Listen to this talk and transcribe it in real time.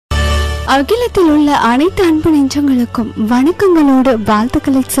அகிலத்தில் உள்ள அனைத்து அன்பு நெஞ்சங்களுக்கும் வணக்கங்களோடு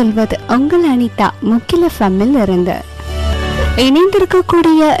வாழ்த்துக்களை சொல்வது உங்கள் அனிதா முக்கிலஃபம்மில் இருந்து.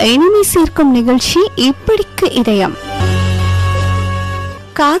 இணைந்திருக்கக்கூடிய இனிமை சேர்க்கும் நிகழ்ச்சி இப்படிக்கு இதயம்.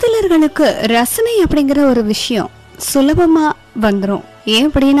 காதலர்களுக்கு ரசனை அப்படிங்கிற ஒரு விஷயம் சுலபமா வந்துடும். ஏன்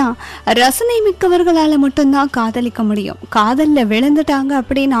அப்படின்னா, ரசனை மிக்கவர்களால மட்டும்தான் காதலிக்க முடியும். காதல்ல விழுந்துட்டாங்க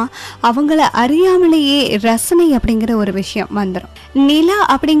அப்படின்னா அவங்கள அறியாமலேயே ரசனை அப்படிங்கிற ஒரு விஷயம் வந்துடும். நிலா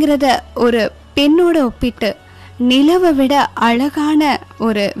அப்படிங்கிறத ஒரு பெண்ணோட ஒப்பிட்டு நிலவை விட அழகான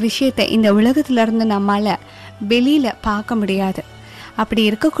ஒரு விஷயத்தை இந்த உலகத்துல இருந்து நம்மால வெளியில பார்க்க முடியாது. அப்படி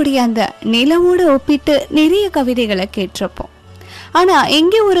இருக்கக்கூடிய அந்த நிலவோட ஒப்பிட்டு நிறைய கவிதைகளை கேட்டிருப்போம். ஆனா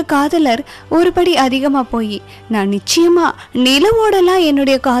எங்கே ஒரு காதலர் ஒரு படி அதிகமா போய், நான் நிச்சயமா நிலவோடலாம்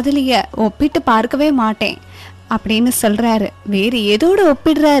என்னுடைய காதலிய ஒப்பிட்டு பார்க்கவே மாட்டேன் அப்படின்னு சொல்றாரு. வேறு ஏதோட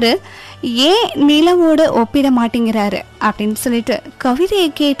ஒப்பிடுறாரு, ஏன் நிலவோட ஒப்பிட மாட்டேங்கிறாரு அப்படின்னு சொல்லிட்டு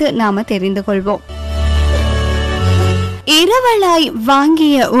கவிதையை கேட்டு நாம தெரிந்து கொள்வோம். இரவலாய்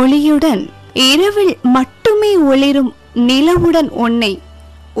வாங்கிய ஒளியுடன் இரவில் மட்டுமே ஒளிரும் நிலவுடன் உன்னை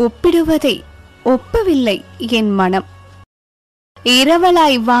ஒப்பிடுவதை ஒப்பவில்லை என் மனம்.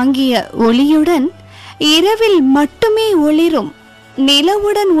 இரவலாய் வாங்கிய ஒளியுடன் இரவில் மட்டுமே ஒளிரும்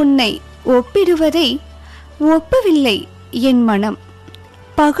நிலவுடன் உன்னை ஒப்பிடுவதை ஒப்பவில்லை என் மனம்.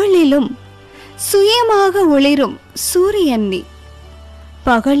 பகலிலும் சுயமாக ஒளிரும் சூரியன் நீ,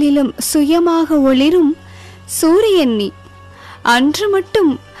 பகலிலும் சுயமாக ஒளிரும் சூரியன் நீ. அன்று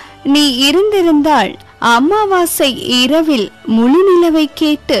மட்டும் நீ இருந்திருந்தால் அமாவாசை இரவில் முழு நிலவை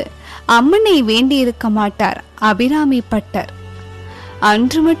கேட்டு அம்மனை வேண்டியிருக்க மாட்டார் அபிராமி பட்டர்.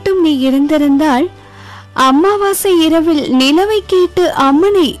 அன்று மட்டும் நீ இருந்திருந்தால் அமாவாசை இரவில் நிலவை கேட்டு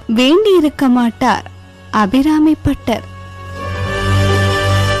அம்மனை வேண்டியிருக்க மாட்டார் அபிராமி பட்டர்.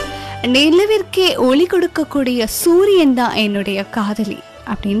 நிலவிற்கே ஒளி கொடுக்கக்கூடிய சூரியன் தான் என்னுடைய காதலி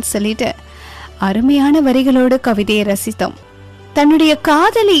அப்படின்னு சொல்லிட்டு அருமையான வரிகளோடு கவிதையை ரசித்தோம். தன்னுடைய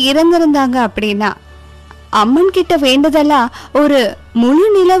காதலி இறந்திருந்தாங்க அப்படின்னா அம்மன் கிட்ட வேண்டதெல்லாம் ஒரு முழு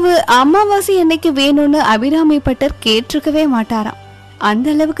நிலவு அமாவாசை அன்னைக்கு வேணும்னு அபிராமி பட்டர் கேட்டிருக்கவே மாட்டாராம். அந்த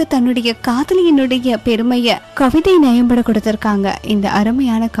அளவுக்கு தன்னுடைய காதலியினுடைய பெருமைய கவிதை நயம்பட கொடுத்திருக்காங்க இந்த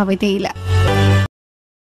அருமையான கவிதையில.